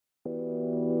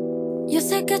Yo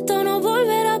sé que esto no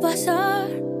volverá a pasar,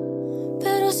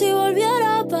 pero si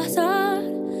volviera a pasar,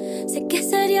 sé que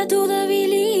sería tu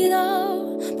debilidad.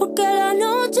 Porque la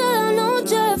noche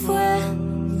fue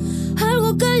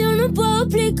algo que yo no puedo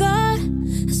explicar.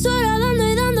 Eso era dando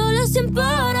y dándole sin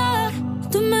parar.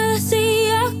 Tú me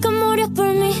decías que morías por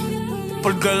mí.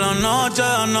 Porque la noche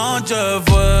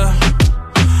fue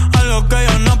algo que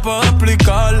yo no puedo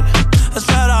explicar.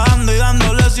 Eso era dando y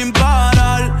dándole sin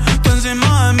parar. Tú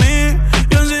encima de mí,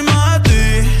 yo encima de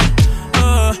ti.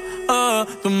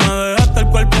 Tú me dejaste el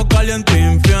cuerpo caliente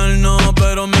infierno,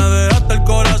 pero me dejaste el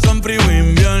corazón frío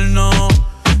invierno.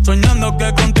 Soñando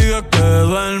que contigo es que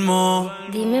duermo.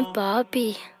 Dime,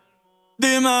 papi.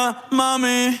 Dime,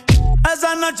 mami,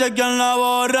 esa noche ¿quién la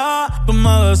borra? Tú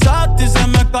me besaste y se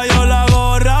me cayó la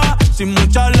gorra. Sin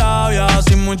mucha labia,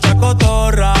 sin mucha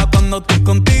cotorra. Cuando estoy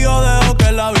contigo dejo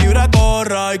que la vibra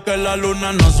corra y que la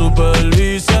luna no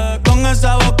supervise. Con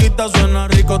esa boquita suena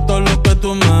rico todo lo que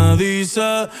tú me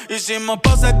dices. Hicimos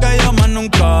poses que yo más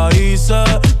nunca hice.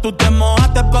 Tú te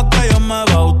mojaste pa' que yo me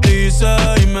bautice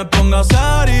y me ponga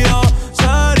serio,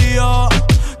 serio.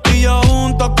 Y yo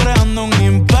juntos creando un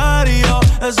imperio.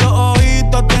 Esos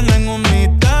ojitos tienen un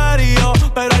misterio,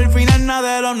 pero al final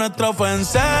nada de lo nuestro fue en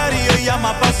serio. Y ya me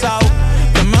ha pasado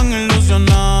que me han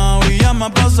ilusionado. Y ya me ha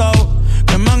pasado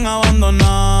que me han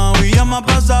abandonado. Y ya me ha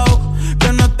pasado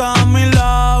que no estás a mi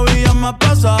lado. Y ya me ha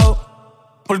pasado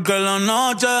porque la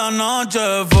noche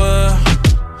fue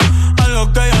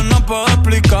algo que yo no puedo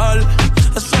explicar.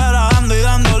 Eso era dando y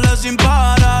dándole sin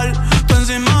parar. Tú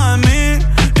encima de mí,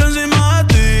 yo encima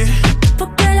de ti.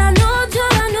 Porque la noche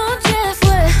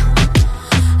fue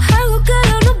algo que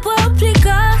yo no puedo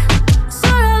explicar.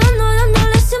 Solo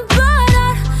dándole sin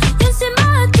parar. Yo encima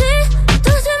de ti, tú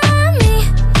encima de mí.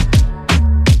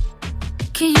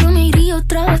 Que yo me iría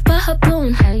otra vez pa'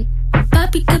 Japón. Hey.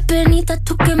 Papi, qué penita,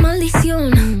 tú qué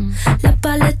maldición. La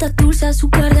paleta dulce,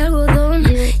 azúcar de algodón.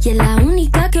 Y es la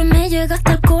única que me llega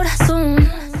hasta el corazón.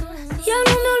 Ya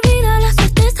no me olvida la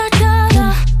suerte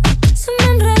estallada. Se me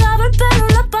enredaba el pelo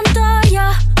en la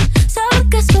pantalla. Sabes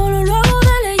que solo lo hago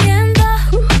de leyenda.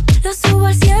 Lo subo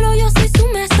al cielo, yo soy su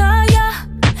mesaya.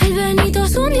 El Benito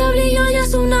es un diablillo y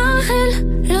es un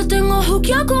ángel. Lo tengo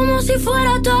juqueado como si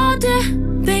fuera tate.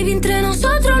 Baby, entre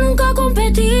nosotros nunca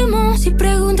competimos. Si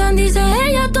preguntan, dice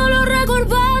ella, todo lo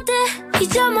recordate. Y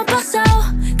ya me ha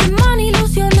pasado que me han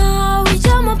ilusionado. Y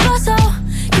ya me ha pasado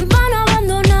que me han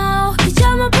abandonado. Y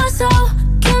ya me ha pasado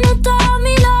que no está a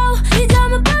mi lado. Y ya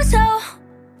me ha pasado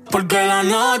porque la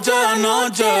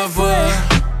noche fue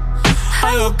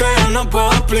algo que yo no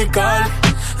puedo explicar.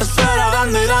 Eso era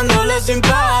dando y dándole sin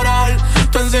parar.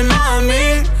 Tú encima de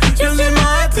mí, yo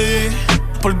encima de ti.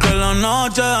 Porque la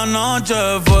noche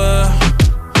fue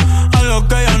algo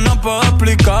que yo no puedo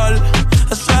explicar.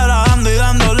 Eso era dando y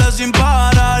dándole sin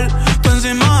parar. Tú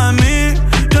encima de mí,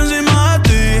 yo encima de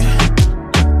ti.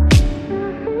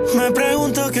 Me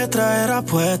pregunto qué traerá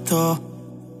puesto,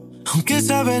 aunque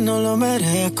sabes no lo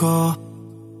merezco.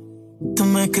 Tú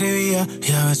me escribías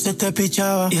y a veces te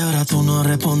pichaba, y ahora tú no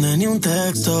respondes ni un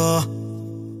texto.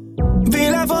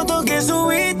 Vi la foto que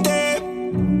subiste,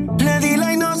 le di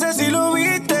like, no sé si lo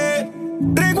viste.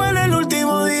 Recuerdo el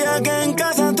último día que en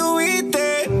casa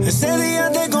tuviste. Ese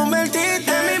día te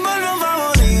convertiste en mi polvo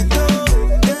favorito,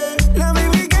 la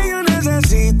baby que yo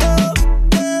necesito.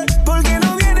 ¿Por qué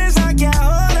no vienes aquí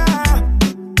ahora?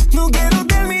 No quiero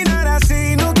terminar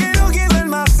así, no quiero que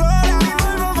duermas sola. Mi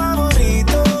polvo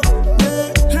favorito,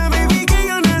 la baby que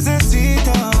yo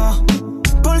necesito.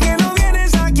 ¿Por qué no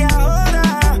vienes aquí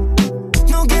ahora?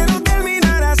 No quiero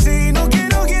terminar así, no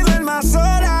quiero que duermas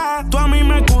sola. Tú a mí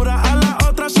me curas, a la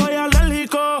otra soy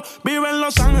alérgico. Vive en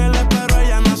Los Ángeles, pero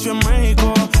ella nació en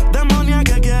México. Demonia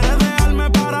que quiere dejarme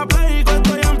parapléjico.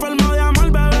 Estoy enfermo de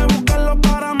amor, bebé, busquen los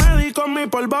paramédicos. Mi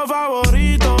polvo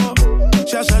favorito,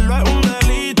 si hacerlo es un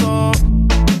delito,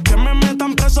 que me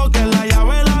metan preso, que la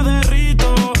llave la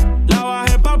derrito. La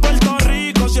bajé pa' Puerto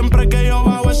Rico, siempre que yo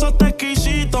bajo eso está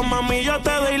exquisito. Mami, yo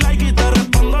te doy like y te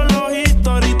respondo los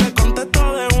historias. Te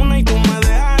contesto de una y tú me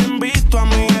dejas en visto. A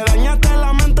mí me dañaste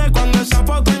la mente cuando esa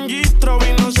foto en Gistro vi.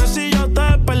 No sé si yo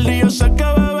te perdí, yo sé que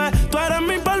bebé, tú eres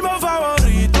mi polvo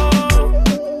favorito,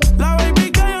 la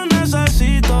baby que yo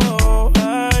necesito.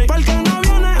 Ey. ¿Por qué no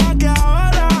vienes aquí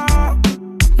ahora?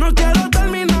 No quiero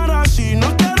terminar así,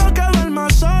 no quiero que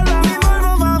duermas sola. Mi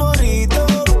polvo favorito,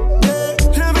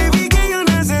 la baby que yo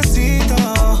necesito.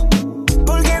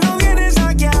 ¿Por qué no vienes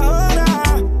aquí ahora?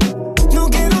 No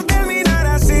quiero terminar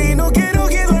así, no quiero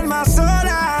que duermas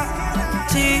sola.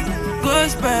 Sigo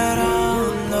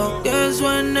esperando que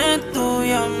suene tu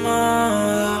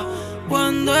llamada.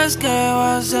 ¿Cuándo es que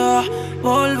vas a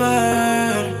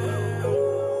volver?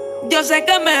 Yo sé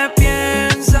que me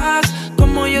piensas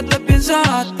como yo te pienso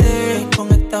a ti.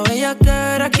 Con esta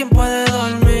bellaquera, ¿quién puede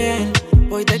dormir?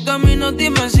 Voy de camino,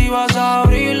 dime si vas a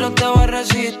abrir o te vas a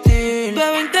resistir.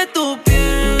 Bebé, ¿en qué tú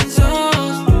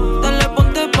piensas? Dale,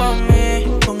 ponte pa'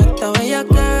 mí. Con esta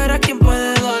bellaquera, ¿quién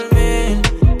puede dormir?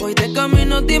 Voy de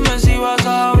camino, dime si vas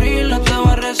a abrir o te vas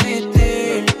a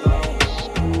resistir.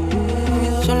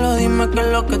 Solo dime qué es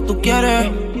lo que tú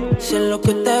quieres. Si es lo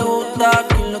que te gusta,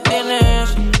 aquí lo tienes.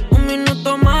 Un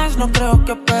minuto más, no creo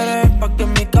que esperes. Pa' que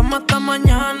mi cama hasta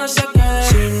mañana se quede.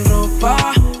 Sin ropa,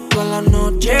 toda la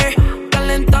noche,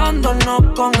 calentándonos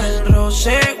con el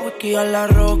roce. Whisky a la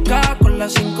roca, con la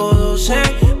 512.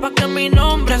 Pa' que mi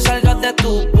nombre salga de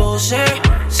tu pose.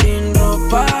 Sin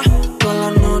ropa, toda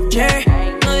la noche.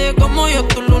 Nadie como yo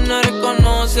tu luna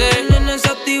reconoce. Nene se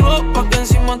activó pa' que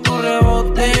encima tu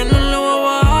rebote. Yo no le voy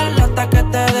a bajar hasta que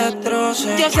te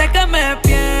destroce. Yo sé que me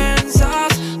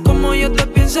piensas como yo te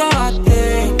pienso a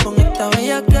ti. Con esta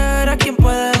bellaquera, ¿quién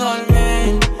puede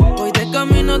dormir? Voy de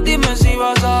camino, dime si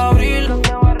vas a abrir.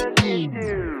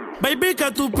 Baby,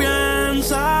 ¿qué tú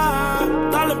piensas?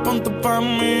 Dale, ponte pa'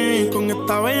 mí. Con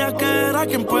esta bellaquera,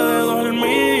 ¿quién puede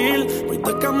dormir? Voy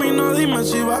de camino, dime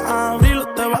si vas a abrir o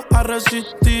te vas a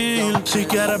resistir. Si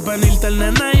quieres venirte, el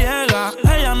nene llega.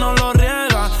 Ella no lo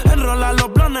riega. Enrola los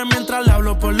planes mientras le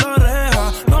hablo por la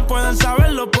oreja. No pueden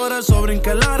saberlo, por eso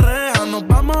brinqué la reja. Nos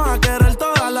vamos a querer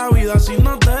toda la vida si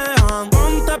nos dejan.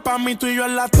 Ponte pa' mí, tú y yo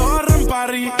en la torre en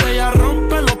París. Ella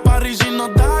rompe los paris y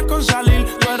nos da con salir.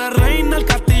 Tú eres reina del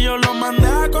castillo, lo mandé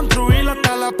a construir.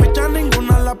 Hasta la fecha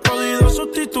ninguna la ha podido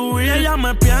sustituir. Ella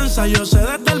me piensa, yo sé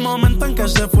desde el momento en que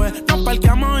se fue. Nos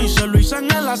parqueamos y se lo hice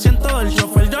en el asiento del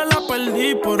chofer. Yo la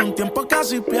perdí, por un tiempo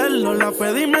casi pierdo la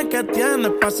fe. Dime qué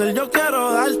tienes pa' hacer, yo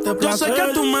quiero darte placer. Yo sé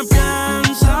que tú me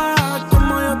piensas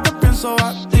como yo te pienso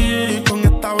a ti. Con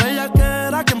esta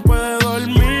bellaquera, ¿quién puede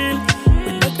dormir?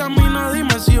 Voy de camino,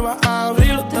 dime si vas a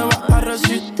abrir o te vas a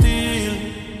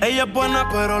resistir. Ella es buena,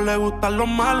 pero le gustan los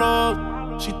malos.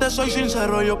 Si te soy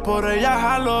sincero, yo por ella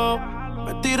jalo.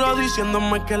 Me tiro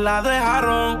diciéndome que la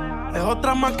dejaron. Es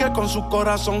otra más que con su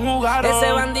corazón jugaron.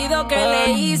 Ese bandido que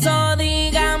le hizo,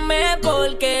 dígame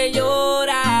por qué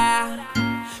llora.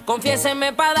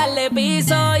 Confiéseme pa' darle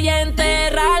piso y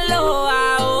enterrarlo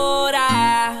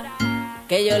ahora.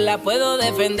 Que yo la puedo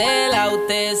defender a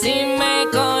usted si me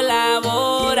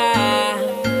colabora.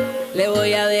 Le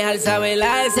voy a dejar saber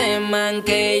a ese man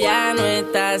que ya no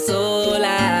está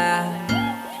sola.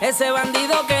 Ese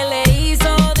bandido que le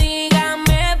hizo,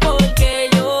 dígame por qué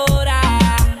llora.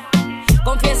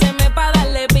 Confiéseme pa'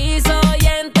 darle piso y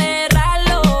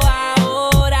enterrarlo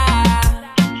ahora.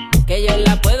 Que yo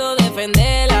la puedo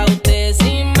defender a usted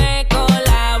si me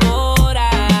colabora.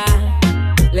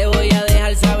 Le voy a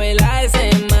dejar saber a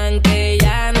ese man que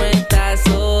ya no está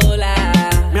sola.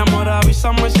 Mi amor,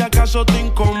 avísame si acaso te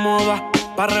incomoda.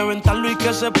 Pa' reventarlo y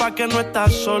que sepa que no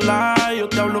estás sola. Yo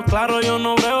te hablo claro, yo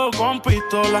no brego con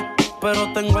pistola.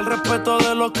 Pero tengo el respeto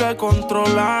de los que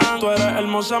controlan. Tú eres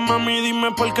hermosa, mami,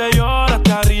 dime por qué lloras.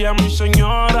 Te haría mi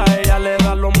señora. Ella le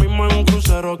da lo mismo en un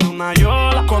crucero que una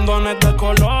yola. Condones de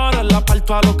colores, la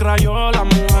parto a los crayolas.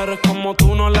 Mujeres como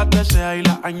tú no las deseas y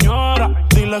las añoras.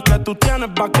 Dile que tú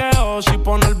tienes vaqueo. Si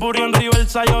pone el burro en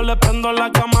reversa, yo le prendo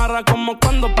la cámara como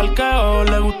cuando parqueo.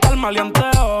 Le gusta el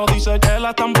maleanteo. Dice que la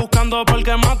están buscando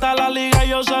porque mata la liga.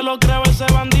 Yo se lo creo, ese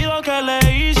bandido que le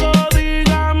hizo.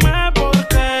 Dígame por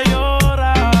qué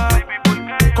llora.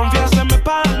 Confiéseme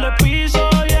pa' darle piso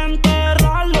y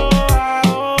enterrarlo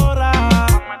ahora.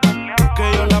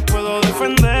 Que yo la puedo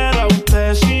defender a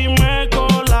usted si me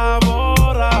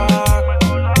colabora.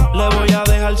 Le voy a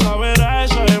dejar saber a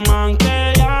ese man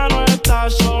que ya no está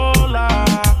sola.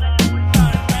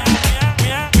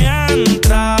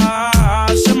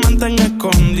 Mientras se mantenga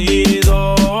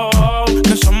escondido,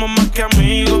 que somos más que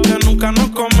amigos, que nunca nos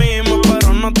comimos,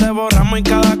 pero nos devoramos y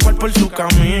cada cual por su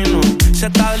camino. Se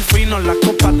está del fino, las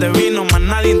copas de vino, más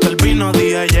nadie intervino.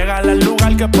 Dije llegar al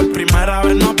lugar que por primera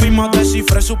vez nos vimos.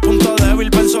 Descifré su punto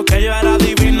débil, pensó que yo era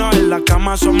divino. En la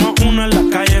cama somos uno, en la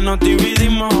calle nos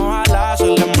dividimos. Ojalá se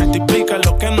les multiplique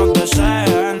lo que nos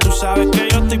deseen. Tú sabes que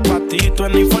yo estoy pa' ti,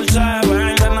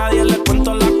 24/7. De nadie le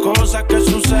cuento las cosas que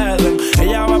suceden.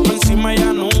 Ella va por encima,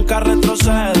 ella nunca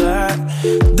retrocede.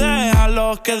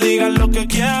 Déjalos que digan lo que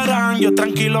quieran. Yo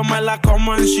tranquilo me la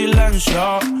como en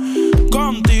silencio.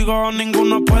 Contigo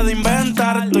ninguno puede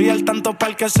inventar. Estoy al tanto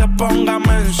para el que se ponga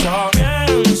menso.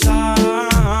 Piensan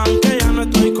que ya no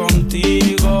estoy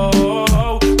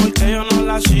contigo, porque yo no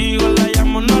la sigo, la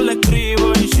llamo, no la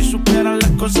escribo. Y si supieran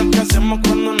las cosas que hacemos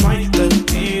cuando no hay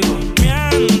testigos.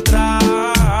 Mientras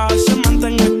se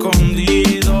mantenga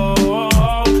escondido,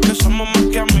 que somos más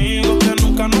que amigos, que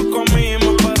nunca nos comimos.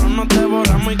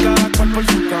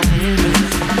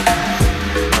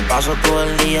 paso todo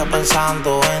el día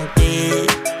pensando en ti.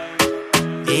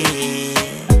 Y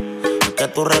que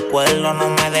tu recuerdo no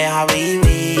me deja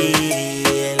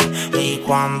vivir. Y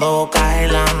cuando cae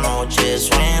la noche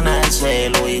suena el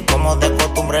celo y como de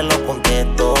costumbre lo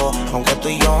contesto. Aunque tú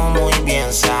y yo muy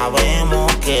bien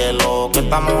sabemos que lo que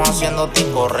estamos haciendo es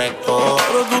incorrecto.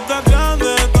 Pero tú estás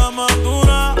grande, estás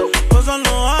madura. Pasan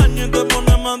los años y te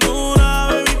pones madura.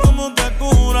 Baby, ¿cómo te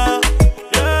cura?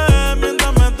 Yeah,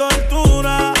 mientras me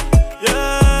tortura.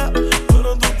 Yeah,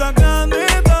 pero tú estás grande,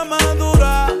 estás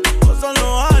madura. Pasan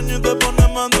los años y te pones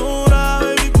madura.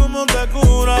 Baby, ¿cómo te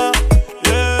cura?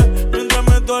 Yeah, mientras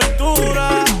me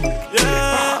tortura.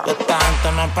 Yeah. Esta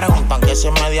gente me preguntan que si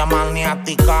es media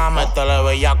maniática. Métele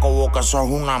bellaco, vos que sos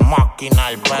una máquina.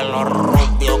 El pelo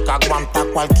rubio que aguanta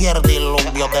cualquier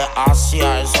diluvio de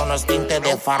Asia. Eso no es tinte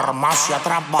de farmacia.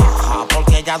 Trabaja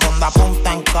porque ella donde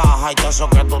apunta encaja. Y todo eso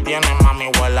que tú tienes, mami,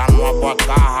 huele a nuevo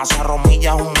caja. Se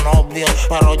romilla es un novio,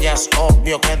 pero ya es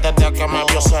obvio que desde que me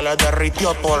vio se le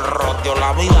derritió todo el rodio.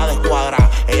 La vida descuadra,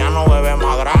 ella no bebe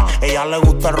madra. Ella le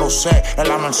gusta el rosé, en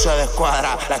la Mercedes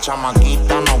cuadra. La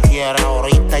chamaquita no quiere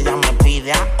ahorita, ella me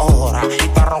pide ahora. Y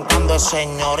está roncando de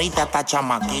señorita, esta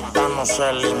chamaquita no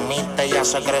se limita. Ella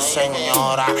se cree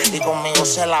señora y conmigo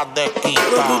se la desquita.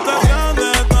 Pero tú estás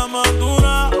grande, estás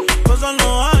madura. Pasan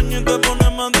los años y te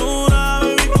pones madura.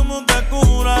 Baby, ¿cómo te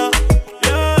cura?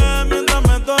 Yeah, mientras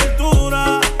me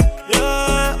tortura.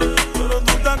 Yeah, pero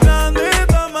tú estás grande,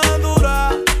 estás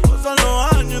madura. Pasan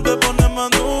los años y te pones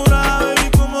madura. Baby,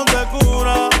 ¿cómo te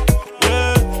cura?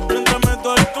 Yeah, mientras me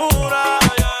tortura.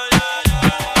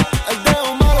 El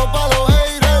dedo malo pa' los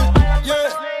haters, yeah.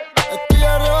 Estoy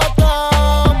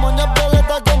arrebatado, moñas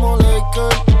violetas como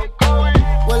Lakers.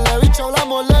 Huele bicho,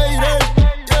 hablamos later,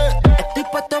 yeah. Estoy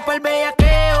puesto para el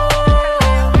bellaqueo.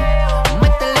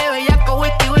 Métele bellaco,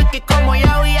 wiki, como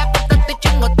ya voy a cortarte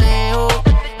chingoteo.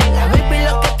 La baby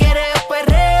lo que quiere es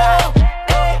perreo.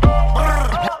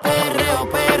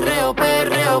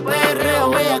 Perreo,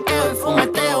 bellaqueo y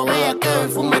fumeteo,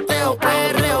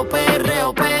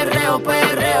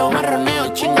 perreo, marroneo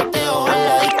y chingoteo. En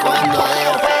la disco ando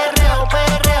deo. Perreo,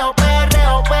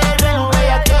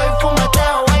 bellaqueo y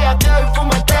fumeteo,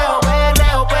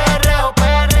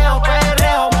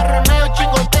 perreo, marroneo y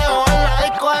chingoteo. En la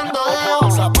disco ando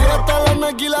deo. Se aprieta la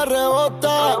Nicky y la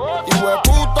rebota. Y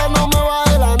hueputa no me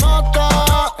baje la nota.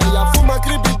 Ella fuma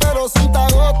creepy pero sin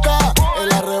gota.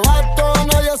 El arrebato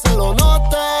nadie se lo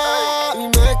nota. Y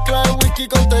mezcla el whisky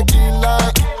con tequila.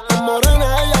 En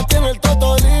morena ella tiene el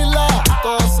toto lila.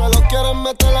 Todos se lo quieren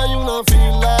meter ahí una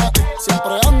fila.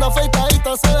 Siempre anda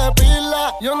afeitadita, se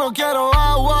depila. Yo no quiero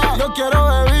agua, yo quiero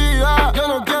bebida. Yo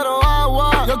no quiero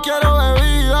agua, yo quiero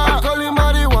bebida. Alcohol y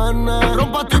marihuana,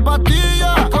 rompa tu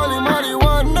pastilla. Alcohol y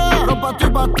marihuana, rompa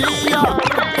tu pastilla.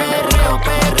 Perreo,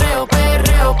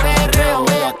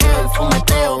 bellaqueo y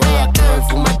fumeteo,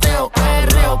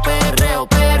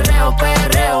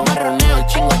 perreo, marroneo y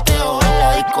chingoteo. En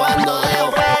la disco ando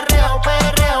deo. Perreo,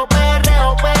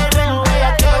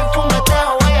 bellaqueo y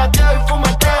fumeteo,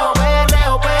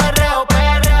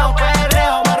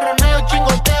 perreo, marroneo y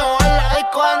chingoteo. En la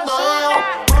disco ando deo.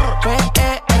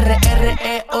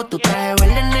 Perreo, tu traje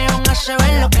verde neón hace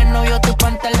ver lo que no vio tu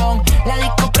pantalón. La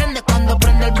disco prende cuando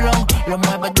prende el blon. Lo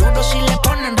mueve duro si le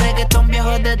ponen reggaetón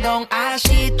viejo de don.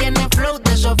 Así tiene flow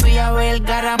de Sofía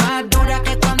Vergara. Más dura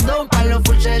que cuando un palo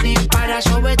full se dispara.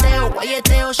 Sobeteo,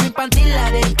 guayeteo sin panty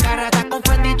la descara. Está con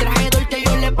Fendi traje Dolce,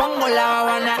 yo le pongo la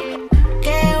Habana.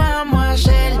 ¿Qué vamos a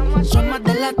hacer? Son más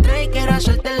de las 3 y quiero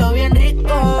hacértelo bien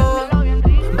rico.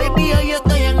 Baby, hoy yo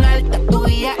estoy en alta. Tu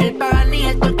guía, el pagan y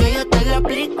esto que yo te lo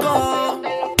aplico.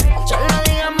 Solo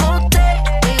digamos usted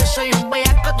que yo soy un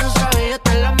bellaco, tú sabes, yo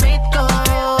te lo admito.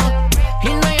 Y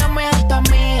no llames a tu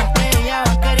amiga, que ella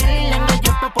va a querer ir en el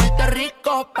yo pa' Puerto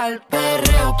Rico. Pa'l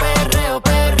perreo,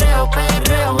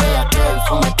 bellaqueo y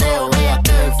fumeteo,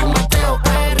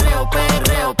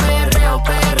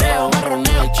 perreo,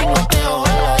 marroneo y chingoteo.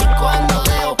 En la disco ando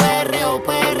deo. Perreo,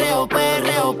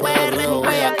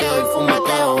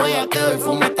 bellaqueo y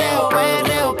fumeteo,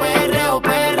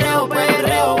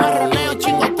 perreo, marroneo y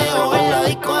chingoteo. En la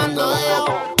disco ando deo.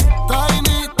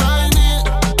 Tiny,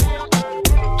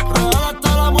 regálate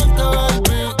la muerte,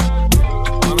 baby.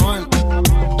 Anuel,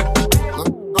 no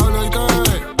hablo y te ve.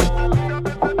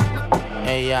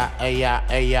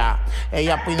 Ella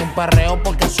Ella pide un perreo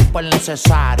porque es súper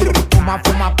necesario.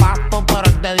 Fuma pasto, pero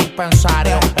es de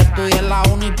dispensario. Estudia en la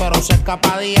uni, pero se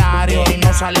escapa a diario. Y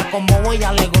no sale como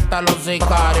ella, le gustan los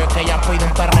sicarios. Es que ella pide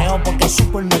un perreo porque es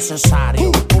súper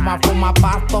necesario. Fuma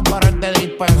pasto, pero es de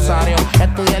dispensario.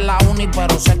 Estudia en la uni,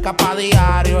 pero se escapa a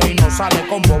diario. Y no sale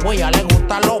como ella, le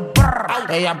gustan los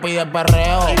brr. Ella pide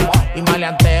perreo y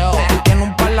maleanteo. Tiene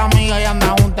un par de amigas y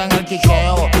anda junta en el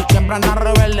quiqueo. Siempre anda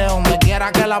rebelde donde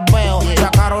quiera que las veo.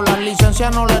 Sacaron las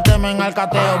licencias, no le temen al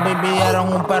cateo. Me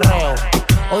pidieron un perreo,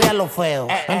 odian lo feo.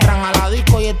 Entran a la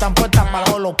disco y están puestas para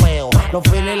el golopeo. Los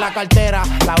files y la cartera,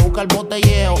 la busca el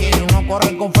botelleo. Y no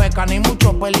corren con feca ni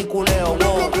mucho peliculeo.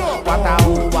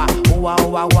 Guatauba,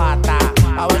 uva, guata.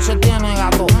 A veces tiene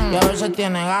gato y a veces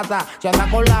tiene gata. Si anda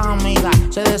con las amigas,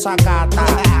 se desacata.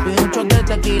 Pide un shot de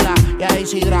tequila y ahí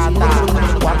se hidrata.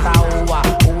 Guatauba,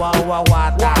 uva,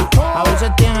 guata. A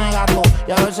veces tiene gato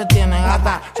y a veces tiene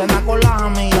gata. Si anda con las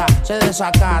amigas, se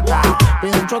desacata.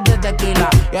 Pide un shot de tequila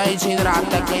y ahí se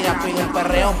hidrata. Que ella pide un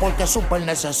perreo porque es súper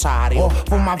necesario.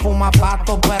 Fuma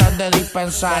pasto, pero es de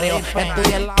dispensario.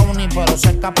 Estudia en la uni, pero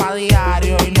se escapa a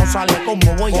diario. Y no sale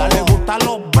como voy, ya le gustan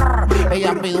los brr.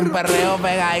 Ella pide un perreo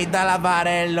pegadita a la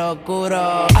pared, lo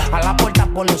oscuro. A la puerta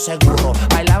por el seguro.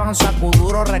 Bailaban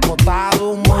sacuduro, recostado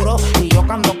un muro. Y yo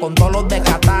canto con todos los de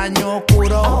Cataño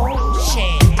oscuro.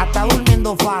 Hasta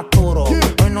durmiendo facturo.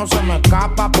 Hoy no se me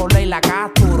escapa, por ley la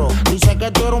capturo. Dice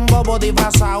que tú eres un bobo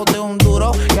disfrazado de un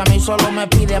duro. Y a mí solo me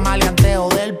pide maleanteo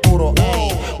del puro.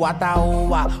 Ey,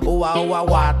 Guatauba, uva,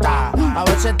 guata. A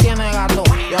veces tiene gato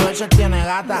y a veces tiene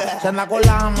gata. Se anda con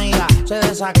las amigas, se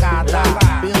desacata.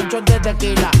 Pide un shot de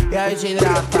tequila y ahí se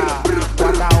hidrata.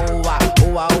 Guatauba,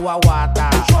 uva, guata.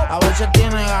 A veces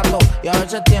tiene gato y a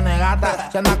veces tiene gata.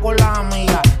 Se anda con las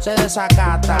amigas, se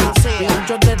desacata. Pide un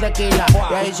shot de tequila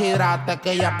y ahí se hidrata.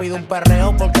 Que ella pide un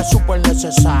perreo porque es súper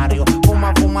necesario.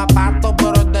 Fuma pasto,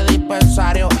 pero es de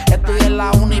dispensario. Estudia en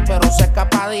la uni, pero se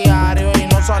escapa a diario. Y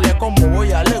no sale como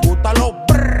voy, a le gustan los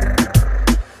brrr.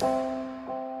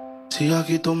 Sigue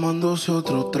aquí tomándose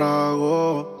otro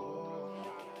trago.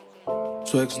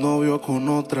 Su exnovio con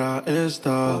otra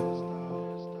está.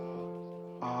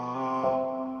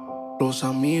 Los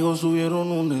amigos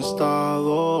subieron un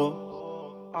estado.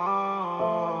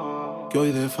 Que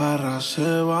hoy de farra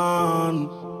se van.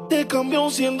 Te cambió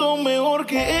siendo mejor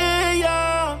que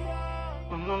ella.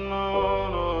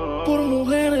 Por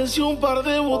mujeres y un par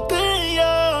de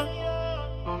botellas.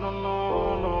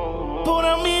 Por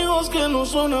amigos que no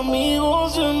son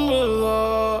amigos en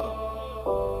verdad.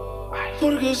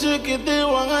 Porque sé que te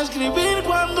van a escribir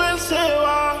cuando él se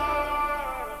va.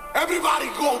 Everybody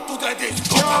go to the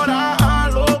disco. Y ahora a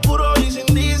lo puro y sin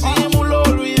disimulo,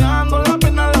 olvidando la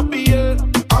pena la piel.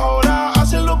 Ahora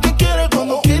hace lo que quiere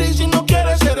cuando quiere y si no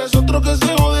quiere eres otro que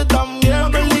se jode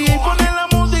también. El DJ pone la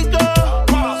música,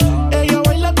 ella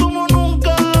baila como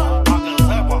nunca.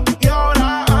 Y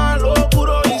ahora a lo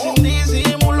puro y sin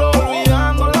disimulo,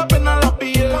 olvidando la pena la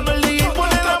piel. Cuando el DJ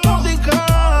pone la música,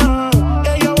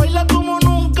 ella baila como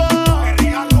nunca.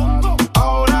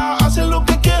 Ahora hace lo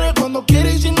que quiere cuando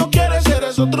quiere y si no quiere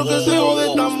eres otro que se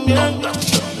jode también.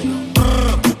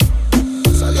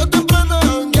 Salió temprano a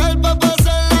janguear pa'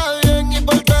 pasarla bien y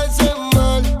portarse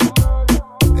mal.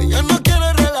 Ella no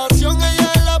quiere relación,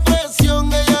 ella es la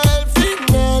presión, ella es el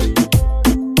final.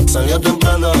 Salió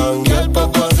temprano a janguear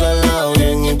pa' pasarla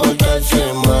bien y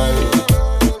portarse mal.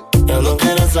 Ya no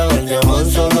quiere saber de amor,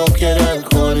 solo quiere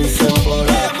alcohol y se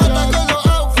emborracha. Con los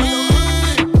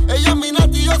outfits, ella mi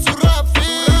Nati y yo su Rafi.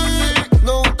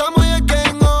 Nos juntamos y es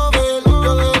game over.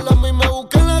 Yo dejo la misma,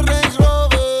 busqué en la Range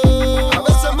Rover. A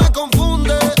veces me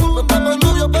confunde, no estamos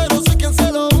novios pero sé quién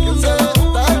se lo hunde.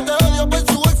 La gente odia por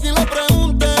su ex ni le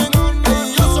pregunten. Ella y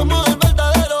yo somos el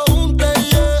verdadero junte,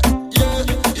 yeah.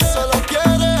 Y solo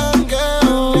quiere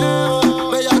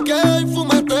jangueo, bellaqueo y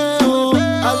fumeteo.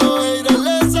 A los haters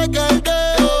les saca el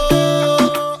dedo,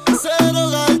 cero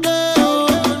galdeo.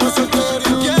 No soltero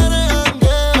y quiere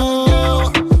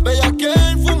jangueo, bellaqueo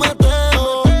y fumeteo.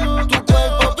 Tu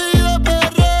cuerpo pide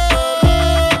perreo,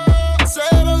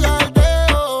 cero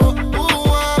galdeo.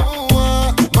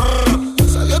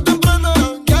 Salió temprano a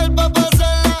janguear pa'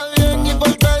 pasarla bien y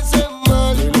portarse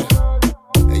mal.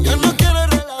 Ella no quiere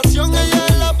relación, ella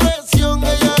es la presión,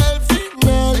 ella es el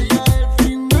final.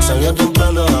 Salió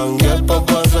temprano a janguear pa'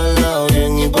 pasarla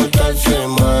bien y portarse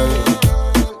mal.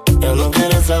 Ella no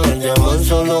quiere saber de amor,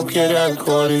 solo quiere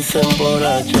alcohol y se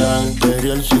emborracha.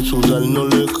 Darell sin sudar no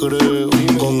le creo.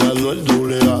 Con Anuel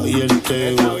AA y el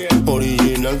Tego.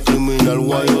 Original, criminal,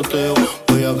 guayoteo.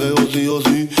 Voy a que sí o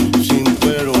sí, sin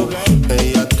pero.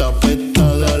 Ella está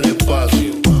afectada al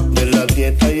espacio. De la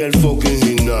dieta y el fucking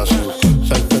gimnasio.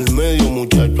 Salta el medio,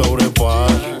 muchacho, abre paso.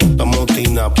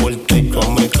 buena, puerta y yo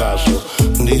me caso.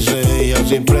 Dice ella,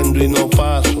 si prendo y no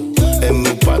paso. En mi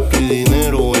pato y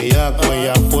dinero, ella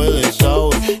puede,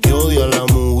 sabe, y odia la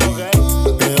movie.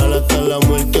 Déjala hasta la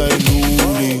muerte al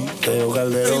Luli. Tego,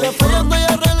 Calderon. Si le fallando y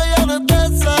arregla y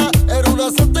anestesa. Era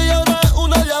una santa y ahora es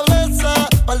una diableza.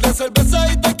 Par de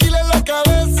cerveza y tequila en la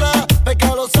cabeza.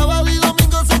 Peca los sábados y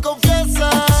domingos se confiesa.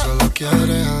 Solo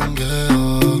quiere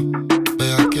jangueo.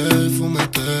 Vea que el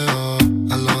fumeteo.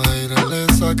 A los aires le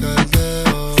saca el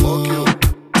dedo. Fuck you.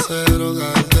 Cero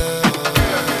galdeo.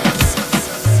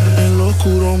 En lo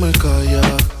oscuro me calla.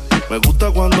 Me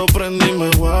gusta cuando prende y me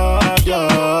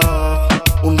guaya.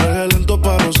 Un reggae lento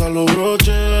para rozar los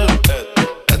broches.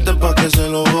 Este es pa' que se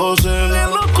lo gocen. En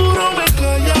lo oscuro me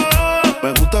calla.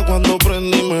 Me gusta cuando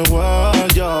prende y me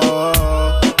guaya.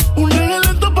 Un reggae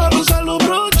lento para rozar los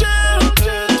broches.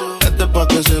 Este es pa'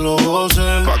 que se lo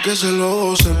gocen. Pa' que se lo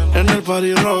gocen. En el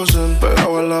party rocen.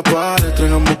 Pegado en la pared.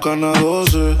 Traigamos cana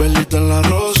 12. Velita en la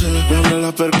roce. Me habla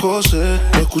la percose.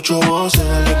 No escucho voces.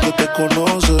 Alguien que te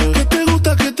conoce. Que te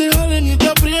gusta que te jalen y te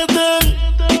aprieten.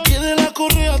 Y que de la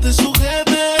correa te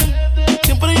sujeten.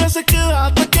 Siempre ella se queda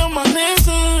hasta que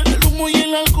amanece. El humo y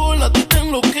el alcohol a ti te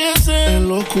enloquece. En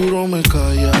lo oscuro me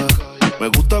calla. Me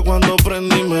gusta cuando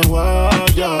prende y me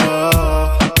guaya.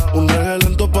 Un reggae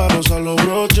lento para rozar los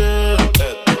broches.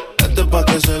 Este es pa'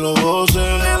 que se lo gocen.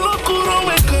 En lo oscuro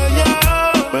me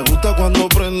calla. Me gusta cuando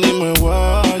prende y me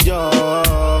guaya.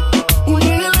 Un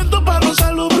reggae lento para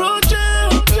rozar los broches.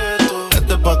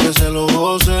 Este es pa' que se lo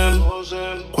gocen.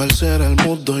 ¿Cuál será el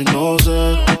mundo? Y no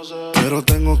sé. Pero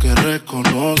tengo que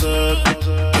reconocer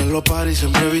que en los paris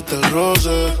siempre viste el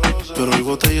roce. Pero hoy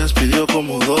botellas pidió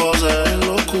como 12. En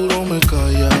lo oscuro me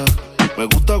calla. Me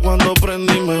gusta cuando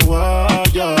prende y me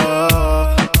guaya.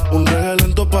 Un reggae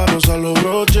lento para rozar los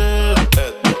broches.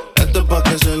 Este es pa'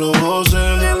 que se lo gocen.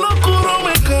 En lo oscuro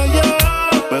me calla.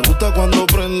 Me gusta cuando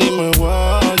prende y me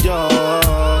guaya.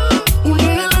 Un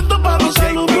reggae lento para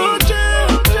rozar los broches.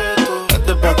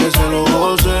 Este es pa' que se lo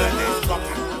gocen.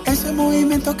 Ese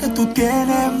movimiento que tú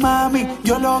tienes, mami,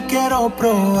 yo lo quiero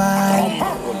probar.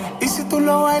 Y si tú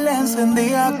lo bailas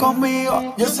encendida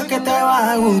conmigo, yo sé que te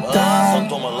va a gustar.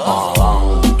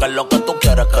 ¿Qué es lo que tú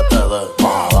quieres que te dé?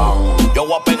 Yo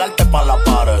voy a pegarte pa' la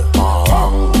pared.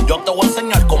 Yo te voy a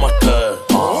enseñar cómo es que.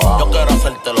 Yo quiero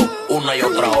hacértelo una y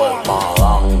otra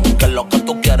vez. ¿Qué es lo que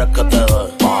tú quieres que te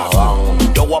dé?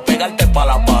 Yo voy a pegarte pa'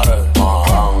 la pared.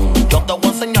 Yo te voy a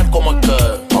enseñar cómo es que.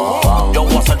 Yo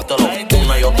voy a hacértelo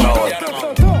una y otra vez.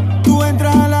 Tú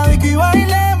entras a la disco y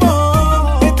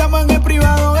bailemos. Estamos en el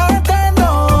privado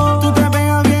gastando. Tú te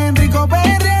pegas bien rico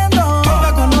perreando.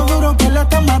 Habla con los duros que la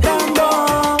están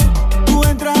matando. Tú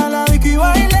entras a la disco y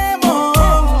bailemos.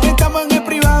 Estamos en el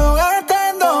privado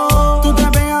gastando. Tú te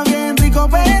pegas bien rico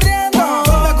perreando.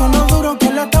 Habla con los duros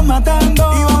que la están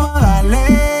matando. Y vamos a darle.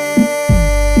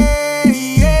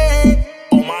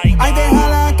 Ay,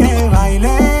 déjala que baile.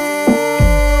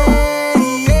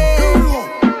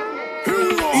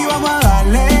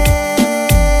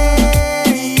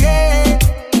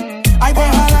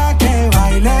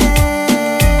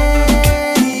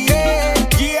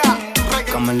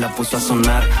 Puso a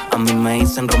sonar, a mí me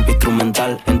dicen rompe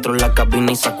instrumental. Entro en la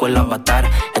cabina y saco el avatar.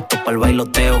 Esto es para el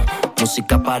bailoteo,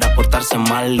 música para portarse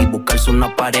mal y buscarse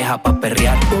una pareja pa'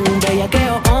 perrear. Un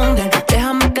bellaqueo under,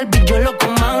 déjame que el bicho lo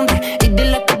comande. Y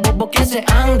dile que bobo que se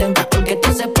anden, porque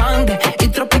esto se expande. Y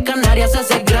Tropicanaria se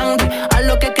hace grande. A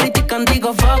lo que critican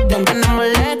digo fuck them. Tenemos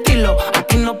el estilo,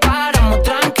 aquí no paramos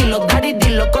tranquilos. Dar y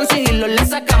dilo, conseguirlo, le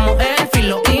sacamos el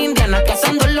filo. Indiana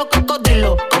cazando los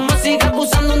cocodrilos. Como sigue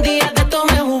abusando un día de esto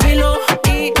me jubilo.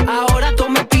 Y ahora todos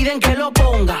me piden que lo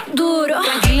ponga duro.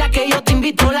 Tranquila que yo te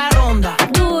invito a la ronda.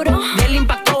 Duro. Del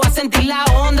impacto va a sentir la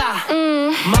onda.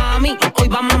 Mami, hoy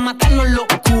vamos a matarnos lo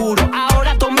oscuro.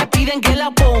 Ahora todos me piden que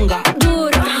la ponga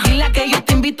duro. Tranquila que yo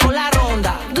te invito a la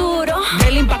ronda. Duro.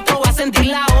 Del impacto va a sentir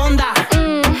la onda.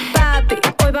 Papi,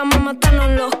 hoy vamos a matarnos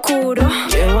lo oscuro.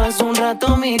 Llevas un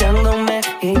rato mirándome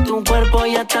y tu cuerpo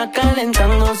ya está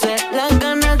calentándose. Las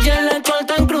ganas y el alcohol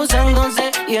están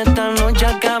cruzándose y esta noche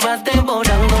acabas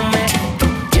devorándome.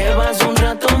 Llevas un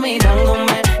rato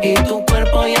mirándome y tu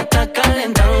cuerpo ya está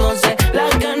calentándose.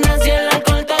 Las ganas y el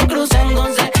alcohol están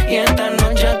cruzándose y esta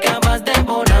noche acabas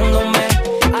devorándome.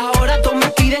 Ahora todos me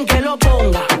piden que lo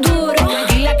ponga duro.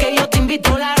 Tranquila que yo te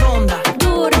invito a la ronda.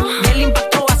 Duro. Del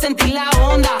impacto va a sentir la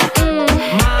onda.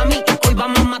 Mami, hoy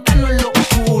vamos a matarnos lo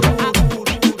oscuro.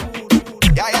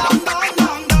 Ya, ya.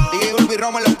 DJ Urbi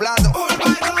Romo en los platos.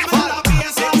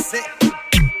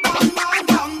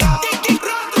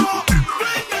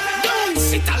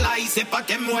 Pa'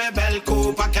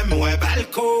 que mueva el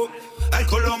cu, el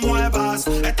cu lo muevas.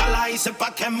 Esta la hice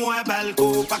pa' que mueva el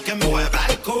cu, pa' que mueva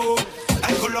el cu.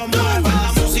 El cu lo mueve,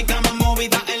 la música más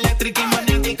movida, eléctrica y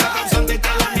magnética, causante que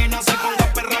la nena se ponga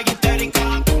perra y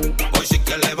histérica. Hoy sí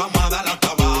que le vamos a dar hasta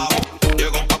abajo.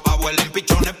 Llegó papá, vuela en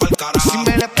pichones pa'l carajo. Si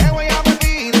me le pego ella me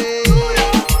pide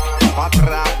pa'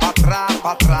 atrás, pa' atrás,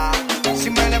 pa' atrás. Si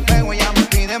me le pego ella me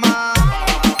pide más.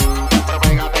 Pero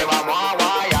pégate, vamos a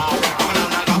guayar. Con la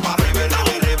nalga pa' rebe,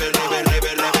 rebe, rebe, rebe,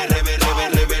 rebe, rebe, rebe, rebe,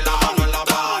 rebe, la mano en la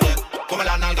pared. Come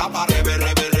la nalga pa' rebe,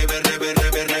 rebe, rebe, rebe,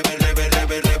 rebe, rebe, rebe,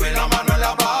 rebe, rebe, la mano en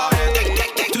la pared.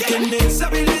 Tú tienes esa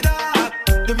habilidad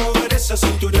de mover esa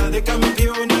cintura de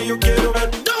campeona. Yo quiero ver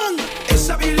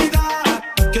esa habilidad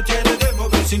que tiene de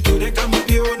mover cintura de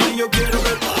campeona. Yo quiero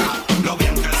ver lo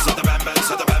bien que se te ven, ven,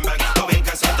 se te ven, ven. Lo bien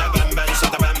que se te ven, ven, se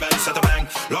te ven, ven, se te ven.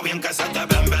 Lo bien que se te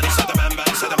ven, ven, se te ven,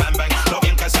 ven, se te ven, ven. Lo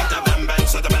bien que se te ven, ven,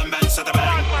 se te ven, ven, se te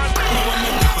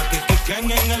ven. pa' que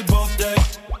quiquen en el bote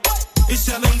y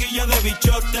se den guilla de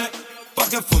bichote, pa'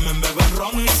 que fumen, beben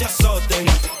ron y se azoten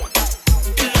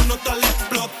y las notas le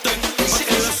exploten, pa'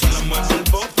 que la sola mueva el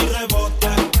bote y rebote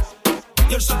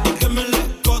y el sol que me le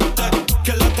escote,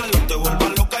 que la calor te vuelva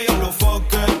loca y a lo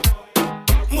foque.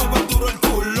 Mueva duro el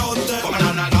culote. Come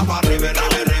la nalga pa' rebe,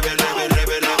 rebe, rebe, rebe,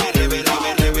 rebe, rebe, rebe,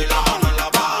 rebe, rebe, la mano en la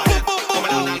pared. Come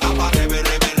la nalga pa' rebe,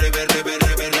 rebe, rebe, rebe,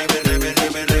 rebe, rebe, rebe,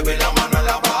 rebe, rebe, la mano en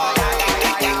la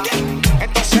pared.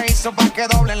 Esto se hizo pa' que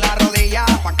doblen la rodilla,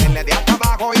 pa' que le dé hasta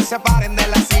abajo y se paren de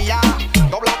la silla.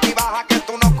 Dobla y baja que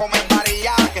tú no comes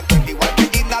varilla, que estoy igual que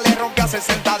Ginda le rompe a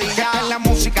 60 días. Es la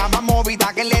música más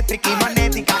movida que eléctrica y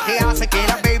magnética, que hace que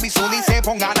las baby Sudi se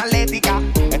pongan atlética.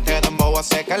 Este dembow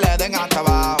hace que le den hasta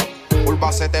abajo.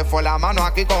 Pulpa, se te fue la mano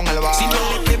aquí con el bajo. Si no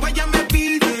le pego ella me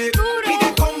pide,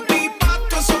 pide con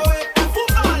pipato, eso es pa'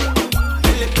 fumar.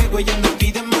 Si le pego ella me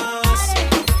pide más.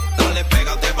 Dale,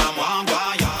 pégate, vamos a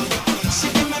guayar. Si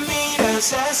tú me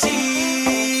miras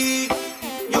así,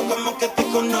 yo como que te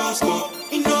conozco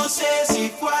y no sé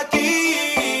si fue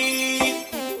aquí.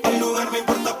 El lugar me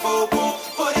importa poco,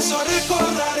 por eso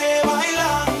recordaré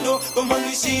bailando como lo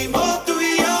hicimos tú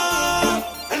y yo.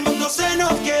 El mundo se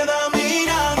nos queda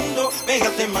mirando,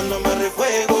 pégate más, no me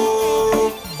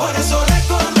refuego. Por eso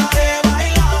recordaré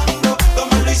bailando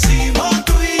como lo hicimos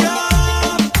tú y yo.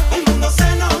 El mundo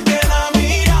se nos queda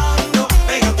mirando,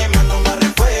 pégate más, no me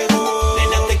refuego.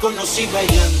 Nena, te conocí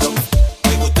bailando,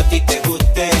 me gusta a ti, te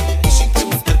gusté, y sin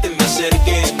preguntarte me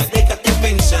acerqué. Me dejaste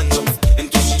pensando en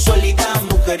tu sensualidad,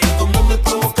 mujer, y cómo me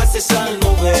provocaste al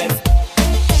mover.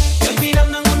 Estoy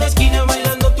mirando en una esquina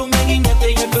bailando, tú me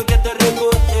guiñaste y yo fue que te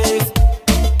reboté.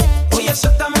 Hoy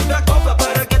aceptame otra copa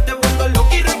para que te vuelva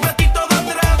loco y repetir todo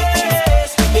otra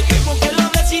vez. Dejemos que lo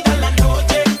decida la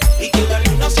noche y que la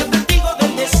luna sea testigo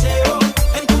del deseo.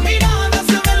 En tu mirada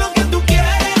se ve lo que tú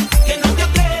quieres, que no te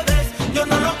atreves, yo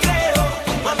no lo creo.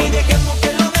 Mami, dejemos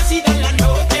que lo decida la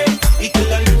noche y que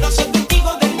la luna sea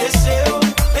testigo del deseo.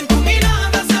 En tu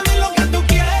mirada se ve lo que tú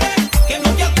quieres, que no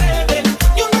te atreves,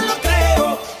 yo no lo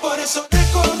creo. Por eso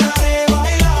recordaré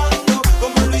bailando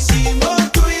como lo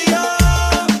hicimos tú y yo.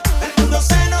 El mundo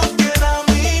se nos queda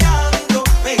mirando,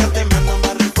 pégate más, no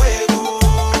me refuego.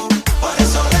 Por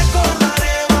eso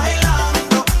recordaré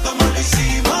bailando como lo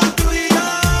hicimos tú y yo.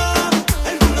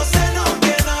 El mundo se nos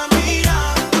queda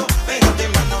mirando, pégate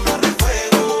más, no me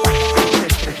refuego.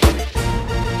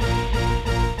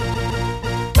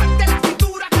 Parte la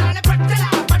cintura, dale, pártela,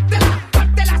 pártela.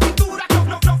 Parte la cintura,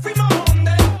 no fuimos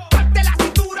donde. Parte la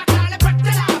cintura, dale,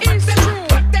 pártela, pártela.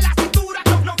 Parte la cintura,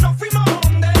 no fuimos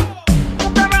donde.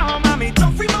 Hasta abajo, mami,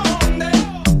 no fuimos donde.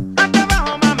 Hasta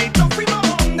abajo, mami, no fuimos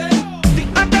donde.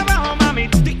 Hasta abajo, mami,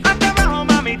 hasta abajo,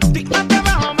 mami, hasta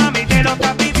abajo, mami, te lo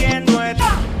estás pidiendo esto.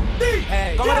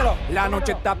 Cómelo. La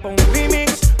noche está pa' un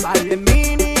remix, par de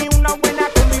mini, una buena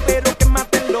combi, pero que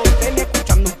maten los tenis,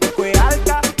 escuchando un poco de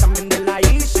alta, también de la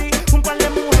Easy, un par de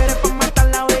mujeres pa' matar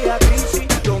la bella crisis.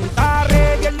 Don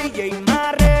Darell y el DJ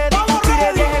más ready,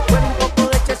 tire 10 con un poco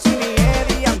de Chesini y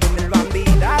Eddie, ando en el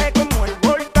bandidaje como el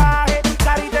voltaje,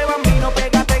 carita de bambino,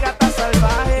 pégate gata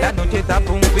salvaje. La noche está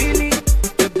pa' un feeling,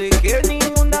 yo te quiero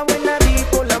ninguna buena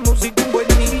disco, la música un buen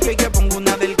DJ, que pongo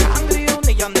una del Cangri, una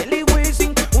de Yanel y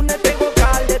Wisin, una de Tego,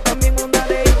 también una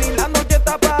de Ivy. La noche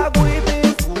está pa'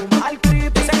 whipping,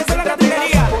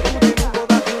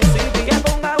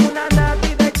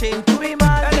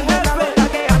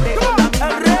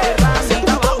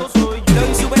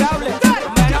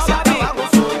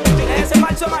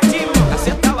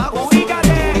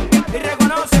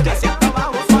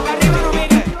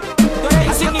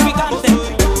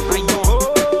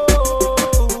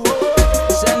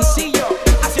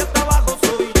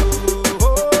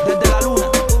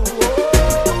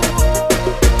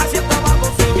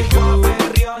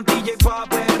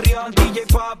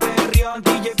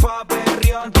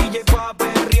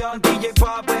 perreón, DJ fue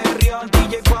a perreón,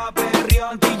 DJ fue a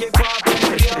perreón, DJ fue a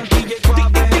perreón, DJ fue a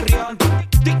perreón,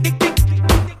 tic tic tic,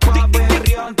 fue a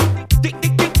perreón, tic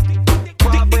tic tic,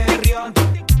 fue a perreón,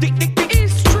 tic tic tic,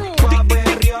 it's true, fue a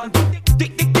perreón,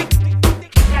 tic tic tic.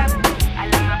 A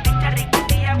la más bicha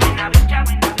riquitilla, buena bicha,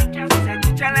 se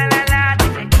escucha la la la,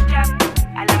 se escucha.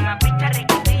 A la más bicha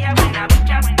riquitilla, buena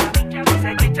bicha,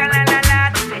 se escucha la la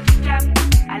la, se escucha.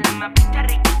 A la más bicha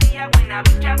riquitilla, buena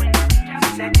bicha,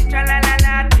 se escucha la la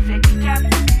la, se escucha.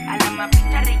 A la más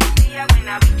bicha riquitilla,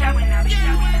 buena bicha,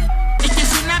 Esta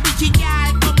es una bichilla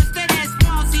con este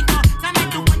despósito. Dame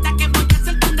tu cuenta que voy a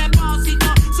hacerte un depósito.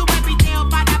 Sube video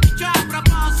para bicho a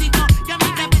propósito. Yo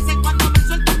me veces cuando me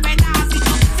suelto un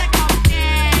pedacito. Se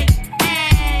copie,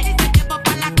 te llevo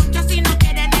pa' la concha si no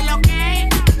quieren el ok.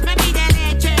 Me pide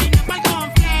leche, no pa'l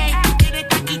conflay. Quiere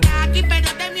taqui taqui,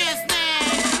 pero de mi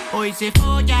snake. Hoy se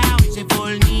folla, hoy se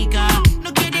fornica.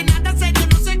 No quiere nada serio,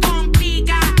 no se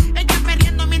complica. Ella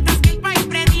perdiendo mientras que el país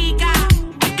predica.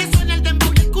 Es que suena el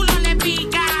dembow y el culo le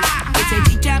pica. Ese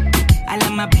chicha, a la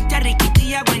más bicha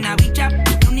riquitilla, buena bicha.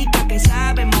 La única que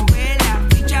sabe mover la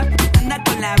ficha. Anda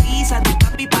con la visa de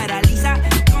papi paraliza.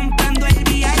 Comprando el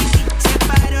VIP, se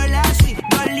paró la suite.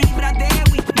 2 libras de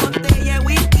weed, botella de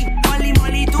whisky. Molly,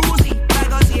 molly, tusi.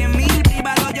 Pago 100,000,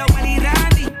 privado yo, Wally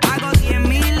Randy. Pago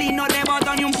 10,000 y no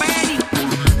reboto ni un penny.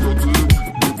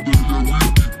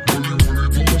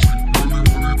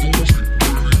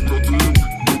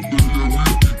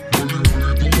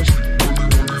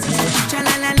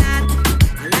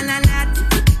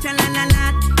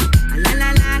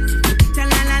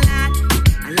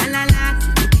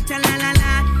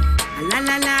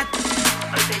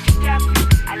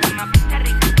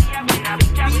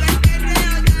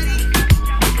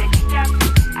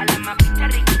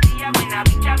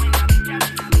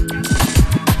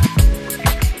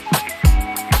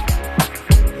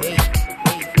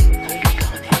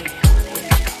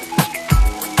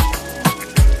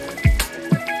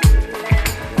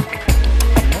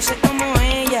 No sé cómo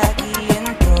ella aquí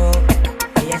entró.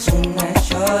 Ella es una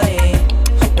shorty.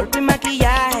 Su cuerpo y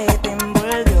maquillaje te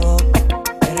envolvió,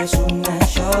 pero es una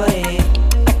shorty.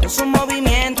 Con su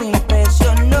movimiento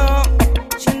impresionó,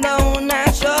 siendo una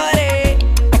shorty.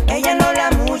 Ella no habla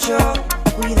mucho,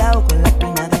 cuidado con la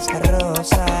espina de esa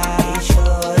rosa. Hey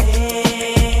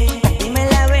shorty, dime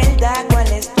la verdad, ¿cuál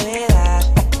es tu edad?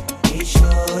 Hey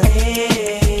shorty,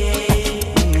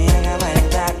 dime la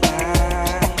verdad.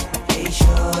 Hey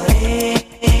shorty,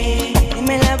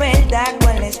 dime la verdad,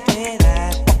 ¿cuál es tu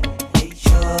edad? Hey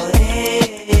shorty,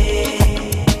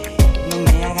 no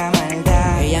me haga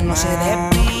maldad. Ella no se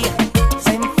desvía,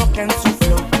 se enfoca en su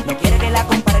flow. No quiere que la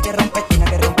compare, que rompe esquina,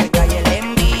 que rompe calle. Le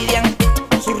envidian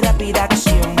su rápida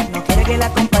acción. No quiere que la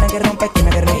compare, que rompe esquina,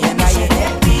 que rompe calle. No se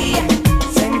desvía,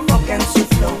 se enfoca en su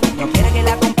flow. No quiere que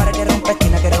la compare, que rompe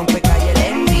esquina, que rompe calle. Le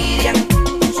envidian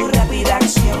su rápida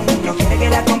acción. No quiere que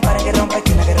la compare, que rompe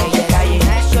esquina, que rompe calle.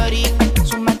 Una shorty,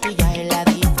 su maquillaje la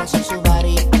disfraza y su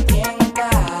body. Tienta,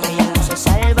 ella no se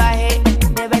salvaje,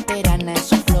 de veterana es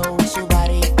su flow y su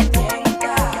body.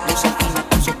 Tienta, luce fina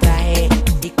con su traje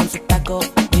y con su taco.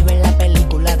 Vive la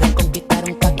película de conquistar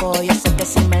un caco. Yo sé que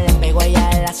si me le pego a ella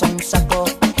la son un saco.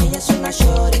 Ella es una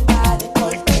shorty pa' de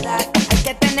corta edad. Hay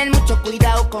que tener mucho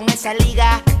cuidado con esa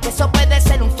liga, que eso puede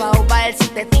ser un foul ball si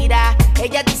te tira.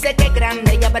 Ella dice que es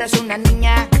grande, ella pero es una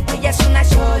niña. Ella es una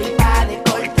shorty pa' de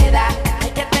corta edad.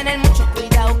 Hay que tener mucho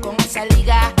cuidado con esa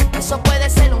liga, que eso puede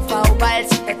ser un foul ball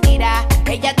si te tira.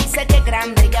 Ella dice que es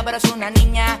grande, ella pero es una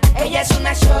niña. Ella es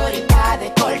una shorty pa'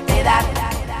 de corta edad.